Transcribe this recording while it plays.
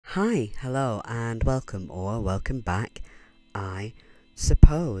Hi, hello, and welcome or welcome back. I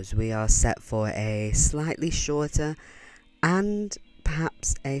suppose we are set for a slightly shorter and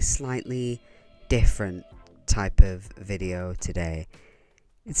perhaps a slightly different type of video today.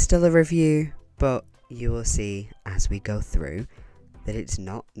 It's still a review, but you will see as we go through that it's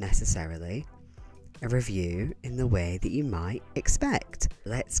not necessarily a review in the way that you might expect.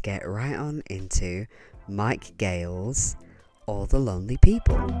 Let's get right on into Mike Gayle's All the Lonely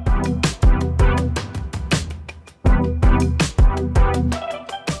People.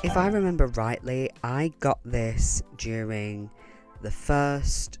 If I remember rightly, I got this during the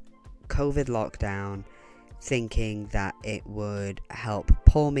first COVID lockdown, thinking that it would help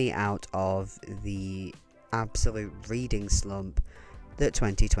pull me out of the absolute reading slump that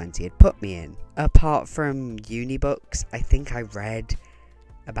 2020 had put me in. Apart from uni books, I think I read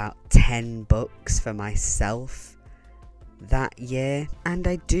about 10 books for myself that year, and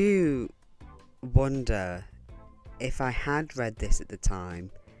I do wonder if I had read this at the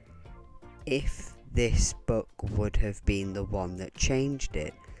time, if this book would have been the one that changed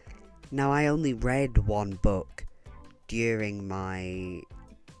it. Now, I only read one book during my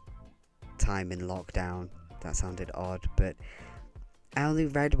time in lockdown. That sounded odd, but I only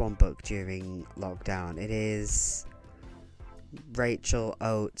read one book during lockdown. It is Rachel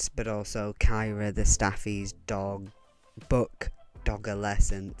Oates, but also Kyra the Staffy's dog book,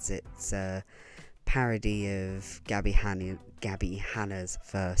 Dogolescence. It's a parody of Gabby Hanna's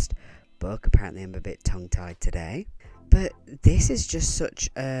first book. Apparently I'm a bit tongue-tied today. But this is just such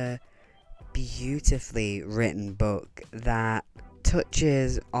a beautifully written book that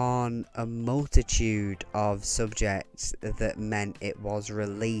touches on a multitude of subjects that meant it was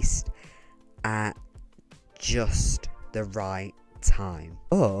released at just the right time.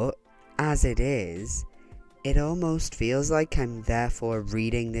 But as it is, it almost feels like I'm therefore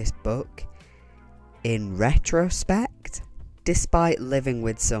reading this book in retrospect. Despite living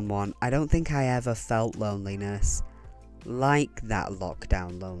with someone, I don't think I ever felt loneliness like that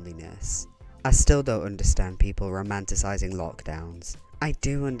lockdown loneliness. I still don't understand people romanticizing lockdowns. I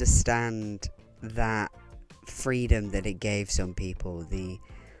do understand that freedom that it gave some people, the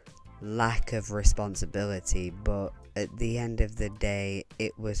lack of responsibility, but at the end of the day,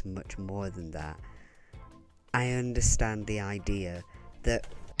 it was much more than that. I understand the idea that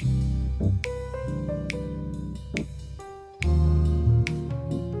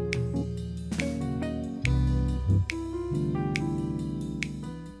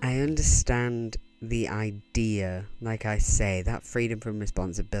like I say, that freedom from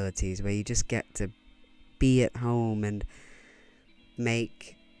responsibilities where you just get to be at home and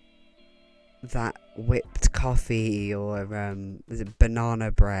make that whipped coffee or is it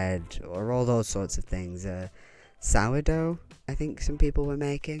banana bread or all those sorts of things. Sourdough, I think some people were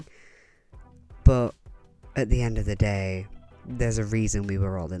making. But at the end of the day, there's a reason we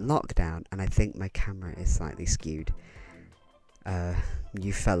were all in lockdown, and I think my camera is slightly skewed.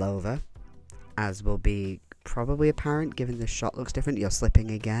 You fell over, as will be probably apparent given the shot looks different. You're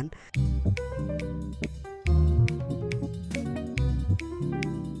slipping again.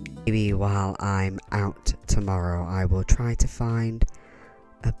 Maybe while I'm out tomorrow, I will try to find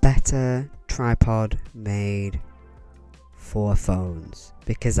a better tripod made for phones,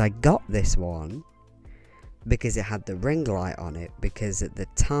 because I got this one because it had the ring light on it, because at the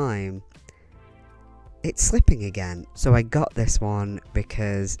time it's slipping again. So I got this one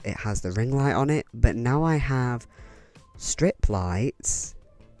because it has the ring light on it, but now I have strip lights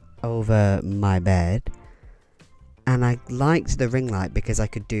over my bed, and I liked the ring light because I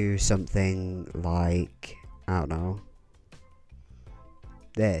could do something like, I don't know,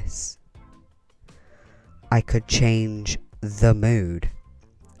 this. I could change the mood.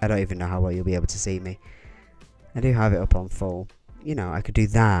 I don't even know how well you'll be able to see me. I do have it up on full. You know, I could do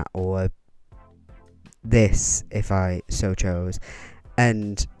that, or this if I so chose.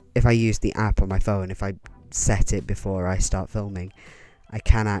 And if I use the app on my phone, if I set it before I start filming, I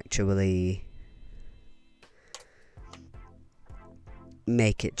can actually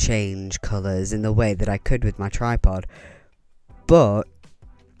make it change colours in the way that I could with my tripod. But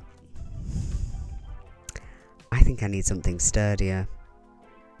I think I need something sturdier,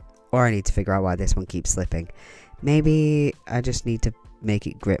 or I need to figure out why this one keeps slipping. Maybe I just need to make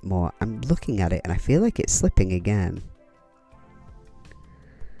it grip more. I'm looking at it and I feel like it's slipping again.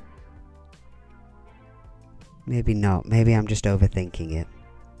 Maybe not. Maybe I'm just overthinking it.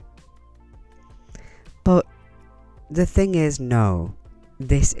 But the thing is, no,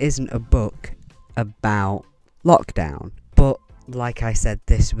 this isn't a book about lockdown. But like I said,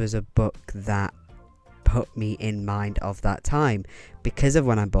 this was a book that put me in mind of that time because of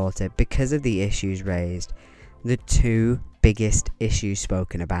when I bought it, because of the issues raised. The two biggest issues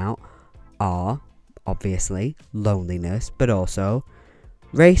spoken about are obviously loneliness, but also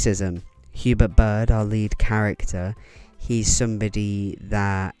racism. Hubert Bird, our lead character, he's somebody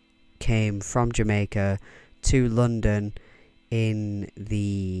that came from Jamaica to London in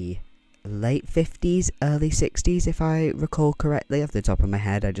the late 50s, early 60s, if I recall correctly, off the top of my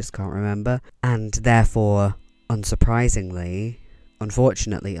head, I just can't remember. And therefore, unfortunately,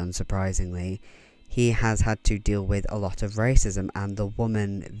 he has had to deal with a lot of racism, and the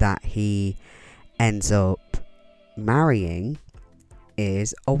woman that he ends up marrying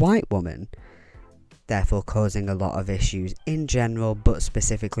is a white woman, therefore causing a lot of issues in general, but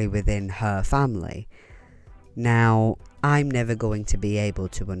specifically within her family. Now, I'm never going to be able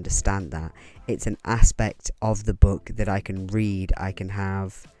to understand that. It's an aspect of the book that I can read. I can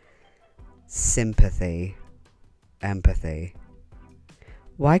have sympathy, empathy.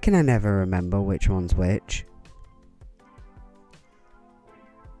 Why can I never remember which one's which?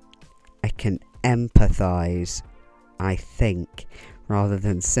 I can empathise, I think, rather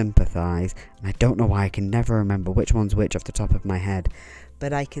than sympathise. And I don't know why I can never remember which one's which off the top of my head.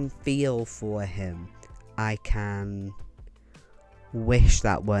 But I can feel for him. I can wish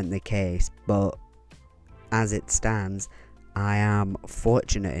that weren't the case, but as it stands, I am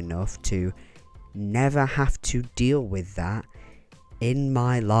fortunate enough to never have to deal with that in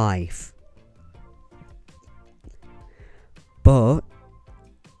my life. But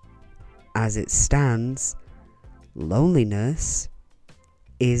as it stands, loneliness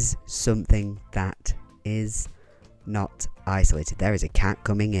is something that is not isolated. There is a cat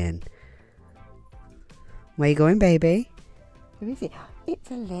coming in. Where you going, baby? Who is it? It's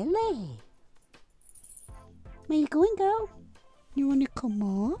a lily. Where you going, girl? You want to come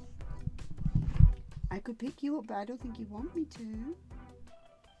on? I could pick you up, but I don't think you want me to.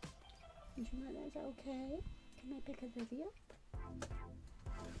 Is that okay? Can I pick a lily up?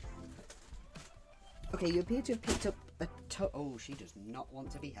 Okay, you appear to have picked up a oh, she does not want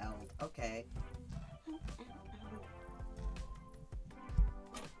to be held. Okay.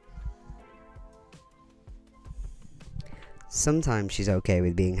 Sometimes she's okay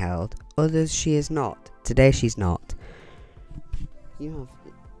with being held, others she is not. Today she's not. You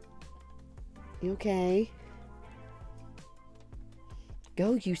okay?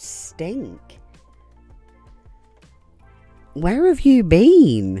 Go, you stink. Where have you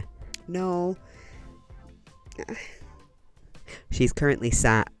been? No. She's currently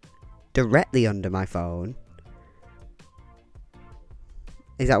sat directly under my phone.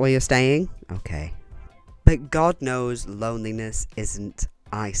 Is that where you're staying? Okay. But God knows loneliness isn't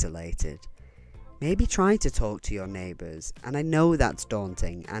isolated. Maybe try to talk to your neighbours. And I know that's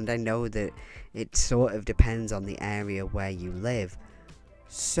daunting, and I know that it sort of depends on the area where you live.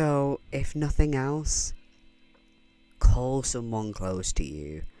 So, if nothing else, call someone close to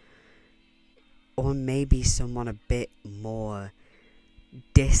you. Or maybe someone a bit more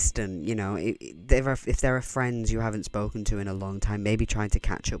distant, you know. If there are friends you haven't spoken to in a long time, maybe try to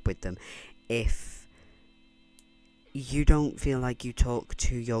catch up with them. If you don't feel like you talk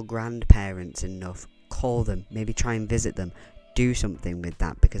to your grandparents enough, call them, maybe try and visit them, do something with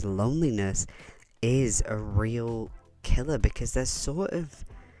that, because loneliness is a real killer, because there's sort of,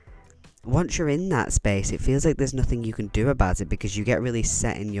 once you're in that space, it feels like there's nothing you can do about it, because you get really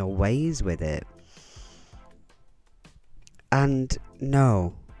set in your ways with it. And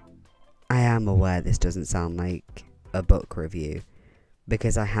no, I am aware this doesn't sound like a book review,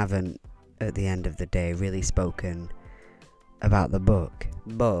 because I haven't, at the end of the day, really spoken about the book,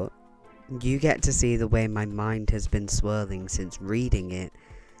 but you get to see the way my mind has been swirling since reading it,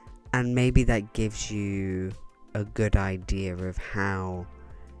 and maybe that gives you a good idea of how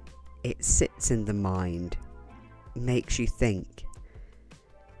it sits in the mind, makes you think.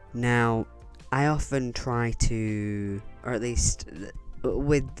 Now, I often try to, or at least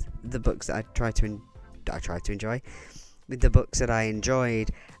with the books that I try to enjoy, with the books that I enjoyed,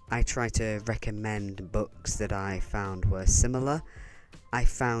 I try to recommend books that I found were similar. I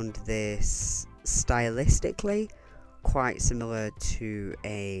found this stylistically quite similar to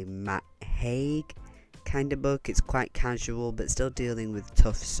a Matt Haig kind of book. It's quite casual, but still dealing with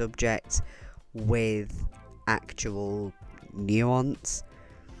tough subjects with actual nuance,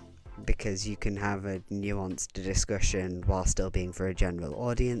 because you can have a nuanced discussion while still being for a general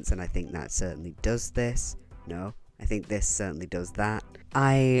audience, and I think that certainly does this. No, I think this certainly does that.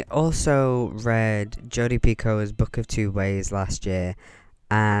 I also read Jodi Picoult's Book of Two Ways last year,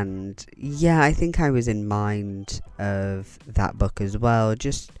 and yeah, I think I was in mind of that book as well.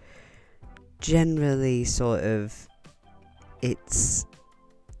 Just generally sort of its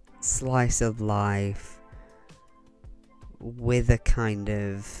slice of life with a kind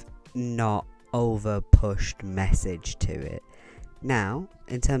of not over pushed message to it. Now,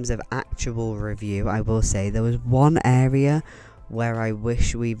 in terms of actual review, I will say there was one area where I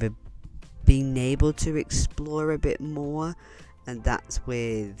wish we've been able to explore a bit more, and that's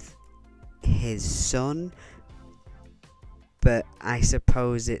with his son. But I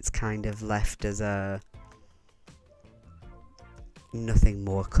suppose it's kind of left as a nothing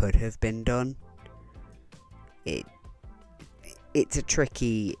more could have been done. It's a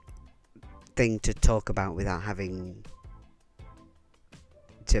tricky thing to talk about without having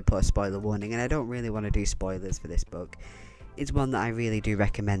to put a spoiler warning, and I don't really want to do spoilers for this book. It's one that I really do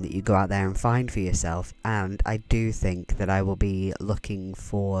recommend that you go out there and find for yourself, and I do think that I will be looking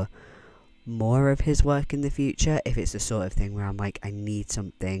for more of his work in the future if it's the sort of thing where I'm like, I need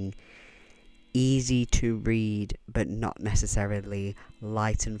something easy to read but not necessarily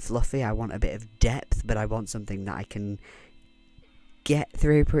light and fluffy. I want a bit of depth, but I want something that I can get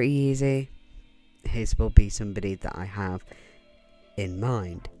through pretty easy. His will be somebody that I have in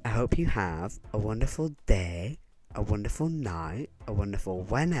mind. I hope you have a wonderful day, a wonderful night, a wonderful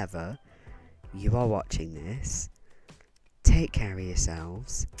whenever you are watching this. Take care of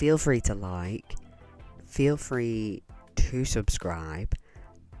yourselves. Feel free to like, feel free to subscribe,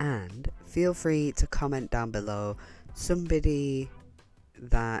 and feel free to comment down below somebody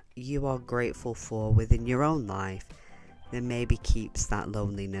that you are grateful for within your own life that maybe keeps that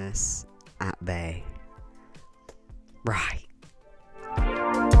loneliness at bay. Right.